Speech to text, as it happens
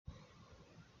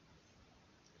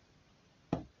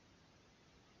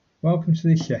Welcome to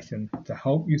this session to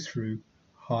help you through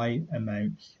high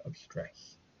amounts of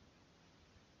stress.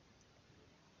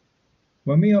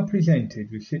 When we are presented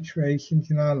with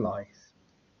situations in our life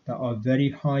that are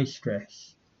very high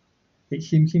stress, it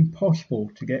seems impossible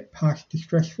to get past the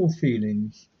stressful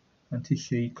feelings and to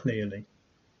see clearly.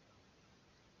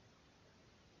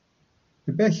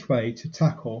 The best way to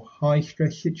tackle high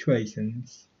stress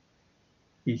situations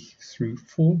is through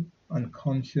full and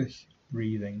conscious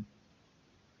breathing.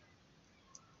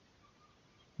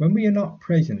 When we are not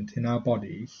present in our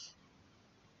bodies,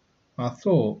 our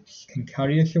thoughts can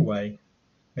carry us away,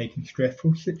 making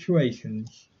stressful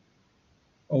situations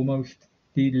almost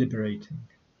deliberating.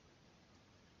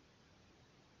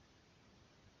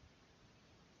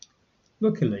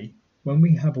 Luckily, when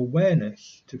we have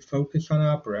awareness to focus on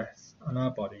our breath and our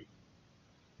body,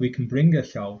 we can bring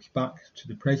ourselves back to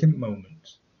the present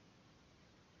moment,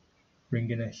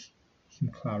 bringing us some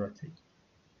clarity.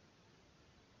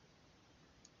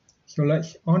 So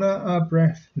let's honour our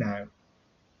breath now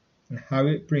and how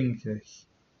it brings us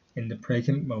in the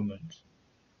present moment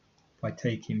by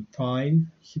taking 5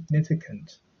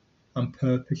 significant and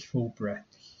purposeful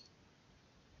breaths.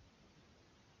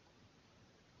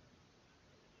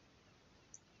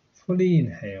 Fully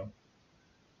inhale,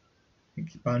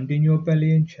 expanding your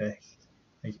belly and chest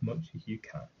as much as you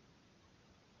can.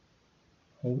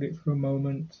 Hold it for a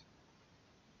moment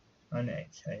and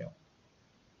exhale,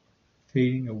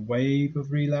 feeling a wave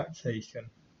of relaxation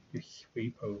just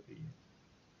sweep over you.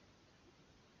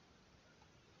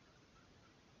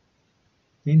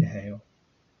 Inhale,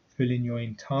 filling your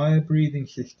entire breathing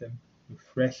system with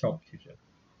fresh oxygen.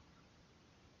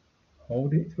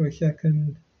 Hold it for a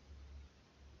second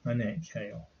and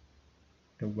exhale,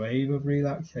 the wave of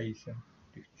relaxation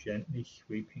just gently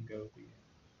sweeping over you.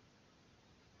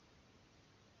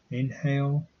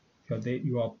 Inhale so that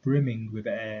you are brimming with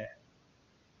air.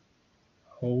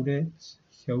 Hold it,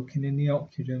 soaking in the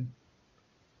oxygen,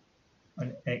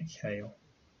 and exhale.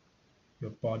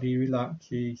 Your body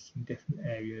relaxes in different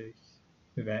areas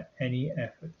without any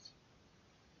effort.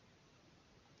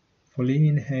 Fully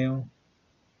inhale,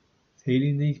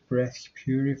 feeling these breaths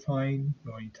purifying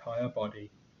your entire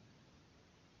body,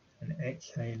 and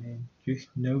exhaling, just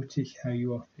notice how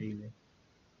you are feeling.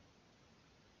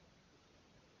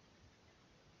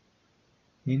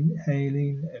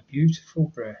 Inhaling a beautiful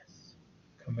breath,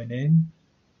 coming in,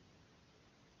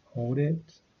 hold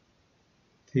it,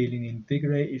 feeling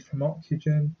invigorated from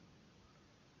oxygen,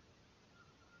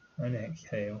 and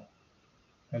exhale,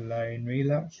 allowing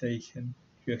relaxation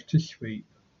just to sweep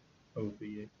over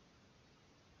you.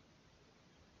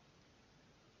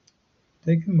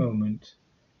 Take a moment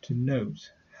to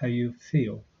note how you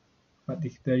feel at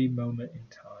this very moment in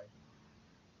time.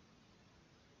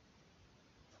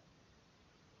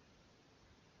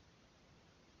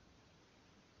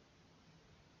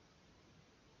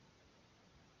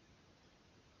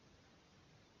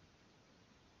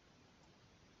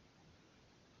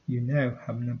 You now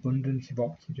have an abundance of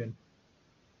oxygen,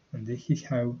 and this is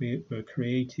how we were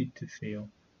created to feel.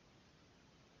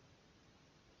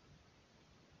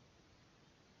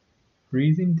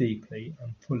 Breathing deeply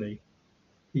and fully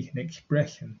is an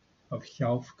expression of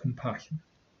self-compassion.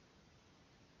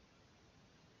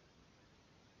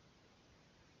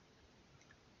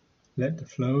 Let the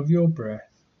flow of your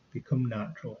breath become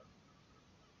natural,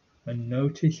 and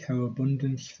notice how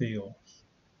abundance feels.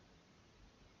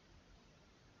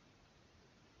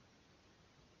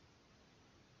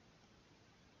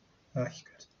 That's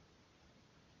good.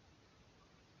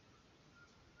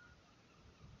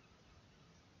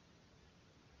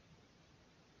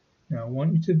 Now I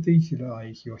want you to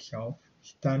visualize yourself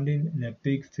standing in a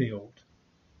big field.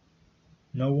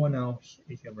 No one else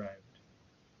is around.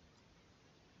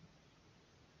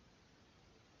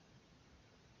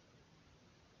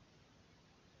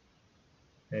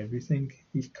 Everything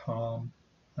is calm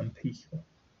and peaceful.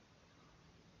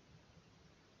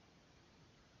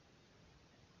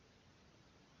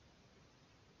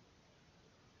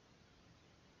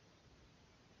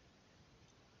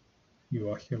 You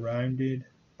are surrounded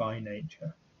by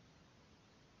nature.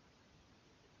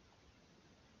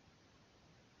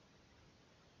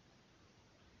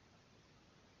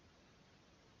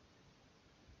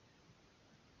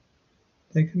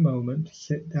 Take a moment to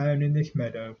sit down in this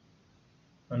meadow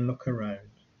and look around.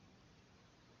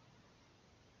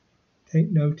 Take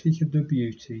notice of the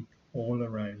beauty all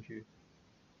around you,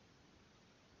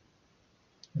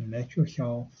 and let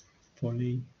yourself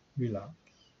fully relax.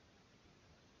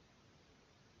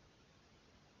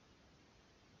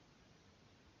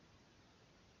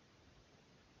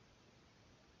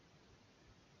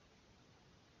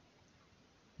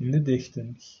 In the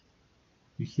distance,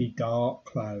 you see dark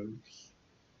clouds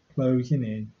closing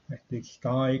in as the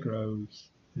sky grows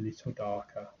a little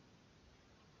darker.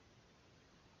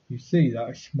 You see that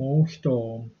a small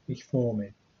storm is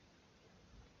forming,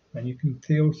 and you can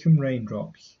feel some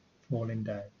raindrops falling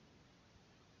down.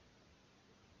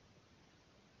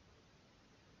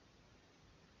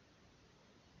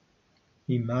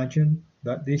 Imagine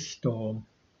that this storm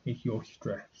is your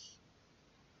stress.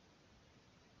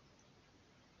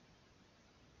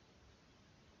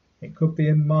 It could be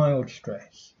a mild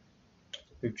stress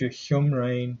with just some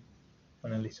rain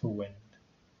and a little wind.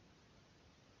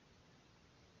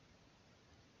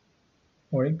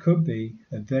 Or it could be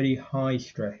a very high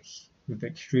stress with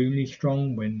extremely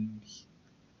strong winds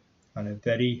and a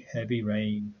very heavy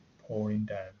rain pouring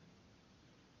down.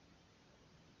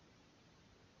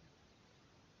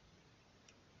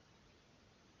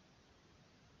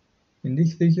 In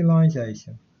this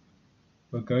visualization,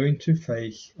 we're going to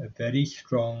face a very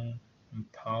strong and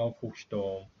powerful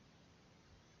storm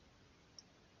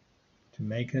to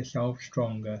make ourselves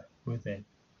stronger within.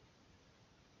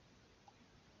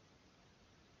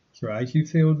 So as you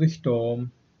feel the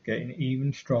storm getting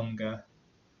even stronger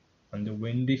and the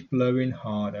wind is blowing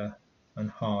harder and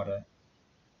harder,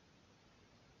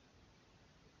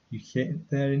 you sit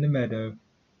there in the meadow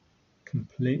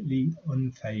completely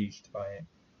unfazed by it.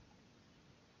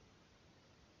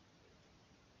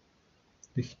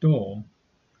 The storm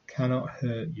cannot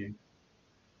hurt you.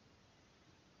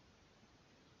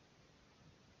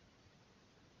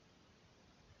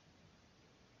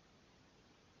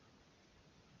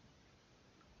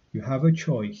 You have a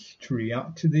choice to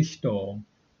react to this storm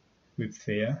with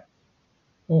fear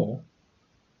or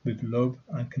with love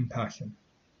and compassion,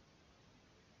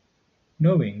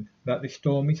 knowing that the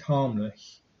storm is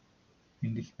harmless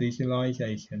in this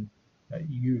visualization that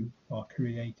you are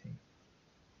creating.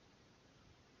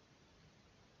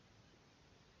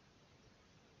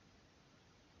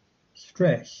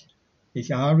 Stress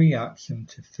is our reaction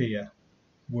to fear,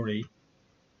 worry,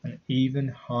 and even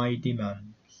high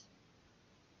demands.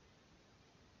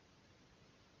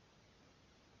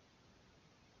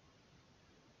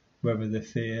 Whether the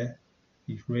fear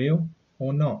is real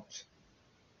or not,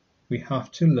 we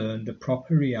have to learn the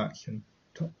proper reaction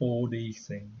to all these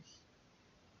things.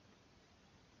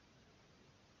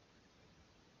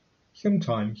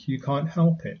 Sometimes you can't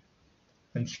help it,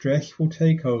 and stress will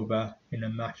take over in a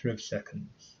matter of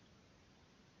seconds.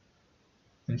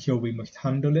 And so we must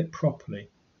handle it properly,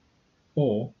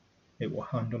 or it will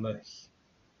handle us.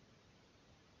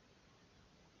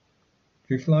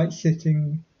 Just like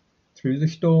sitting through the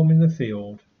storm in the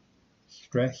field,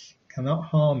 stress cannot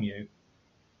harm you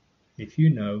if you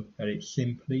know that it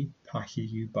simply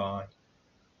passes you by.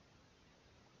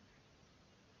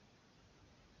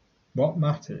 What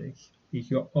matters is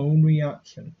your own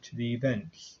reaction to the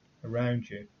events around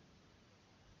you.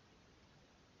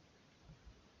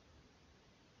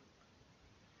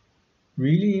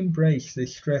 Really embrace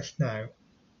this stress now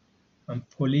and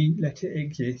fully let it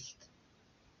exist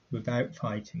without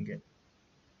fighting it.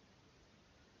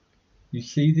 You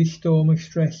see this storm of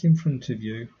stress in front of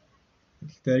you.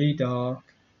 It's very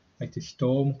dark as the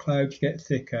storm clouds get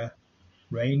thicker,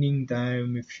 raining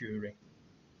down with fury.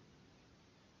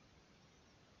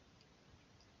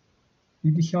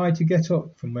 You decide to get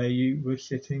up from where you were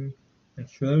sitting and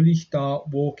slowly start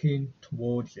walking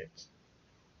towards it,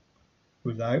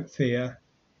 without fear,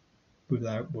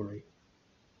 without worry.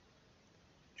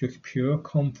 Just pure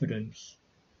confidence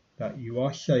that you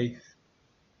are safe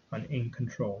and in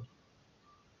control.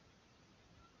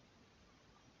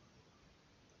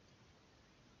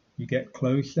 You get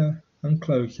closer and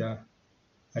closer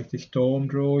as the storm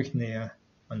draws near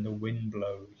and the wind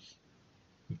blows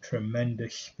with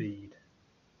tremendous speed.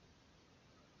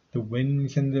 The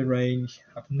winds and the rains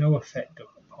have no effect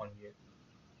upon you.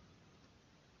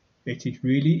 It is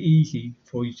really easy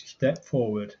for you to step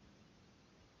forward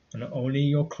and only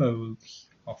your clothes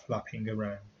are flapping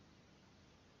around.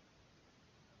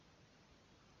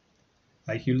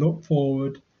 As you look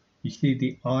forward, you see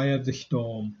the eye of the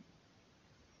storm,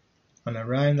 and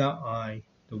around that eye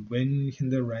the winds and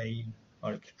the rain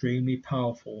are extremely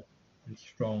powerful and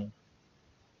strong.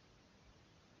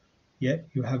 Yet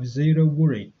you have zero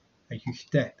worry as you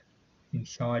step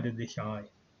inside of this eye.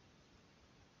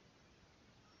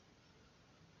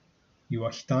 You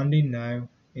are standing now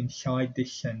inside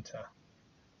this center,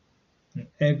 and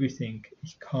everything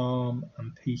is calm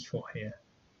and peaceful here.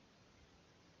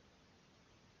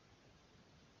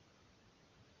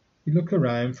 You look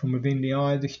around from within the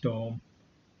eye of the storm,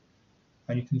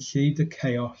 and you can see the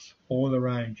chaos all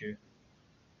around you.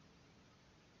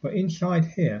 But inside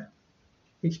here,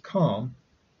 it's calm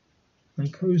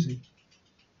and cozy.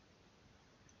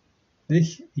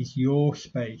 This is your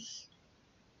space,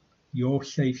 your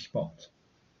safe spot.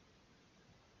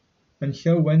 And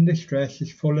so when the stress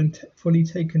is fully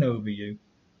taken over you,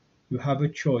 you have a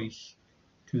choice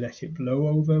to let it blow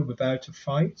over without a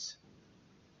fight,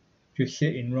 just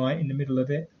sitting right in the middle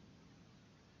of it,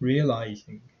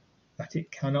 realizing that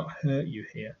it cannot hurt you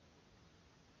here.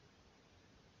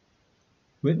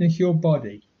 Witness your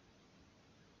body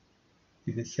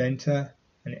is the center,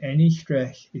 and any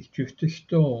stress is just a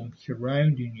storm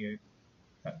surrounding you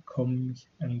that comes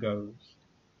and goes.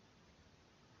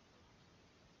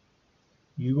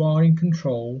 You are in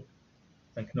control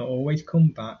and can always come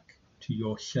back to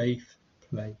your safe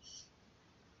place.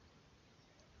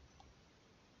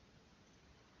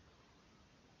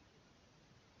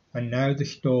 And now the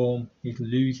storm is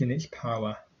losing its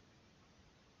power,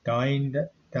 dying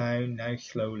down now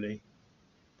slowly.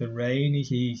 The rain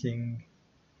is easing,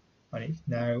 and it's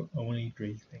now only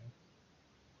drizzling.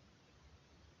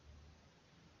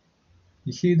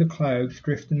 You see the clouds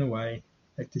drifting away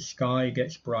as the sky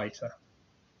gets brighter.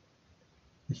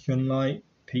 The sunlight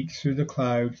peeks through the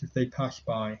clouds as they pass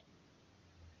by,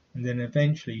 and then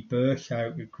eventually bursts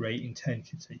out with great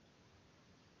intensity,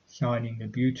 shining a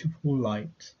beautiful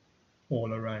light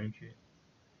all around you.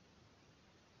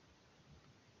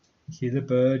 You see the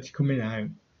birds coming out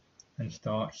and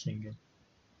start singing.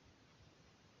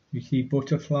 You see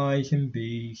butterflies and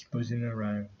bees buzzing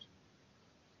around,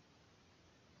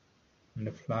 and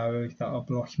the flowers that are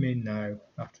blossoming now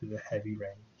after the heavy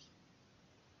rains.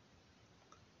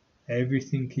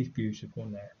 Everything is beautiful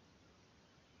now.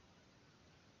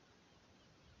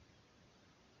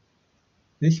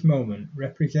 This moment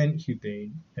represents you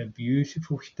being in a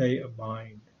beautiful state of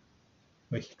mind,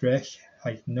 where stress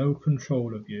has no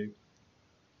control of you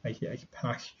as it has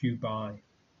passed you by.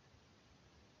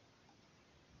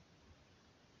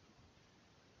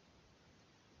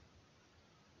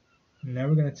 And now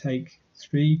we're going to take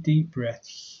 3 deep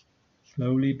breaths,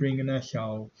 slowly bringing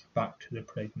ourselves back to the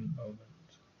present moment.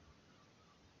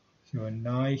 So a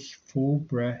nice full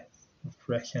breath of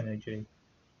fresh energy.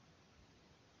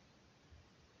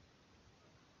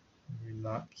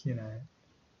 Relaxing out.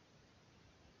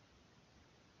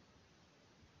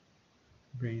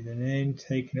 Breathing in,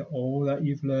 taking all that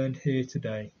you've learned here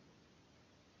today.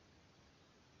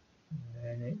 And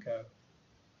letting it go.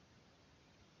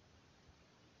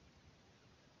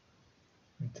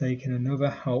 And taking another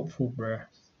helpful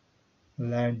breath,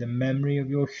 allowing the memory of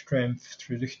your strength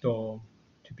through the storm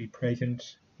to be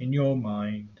present in your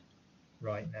mind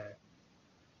right now.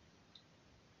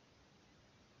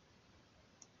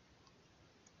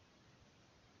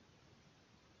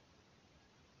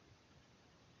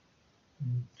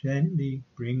 And gently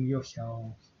bring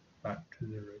yourselves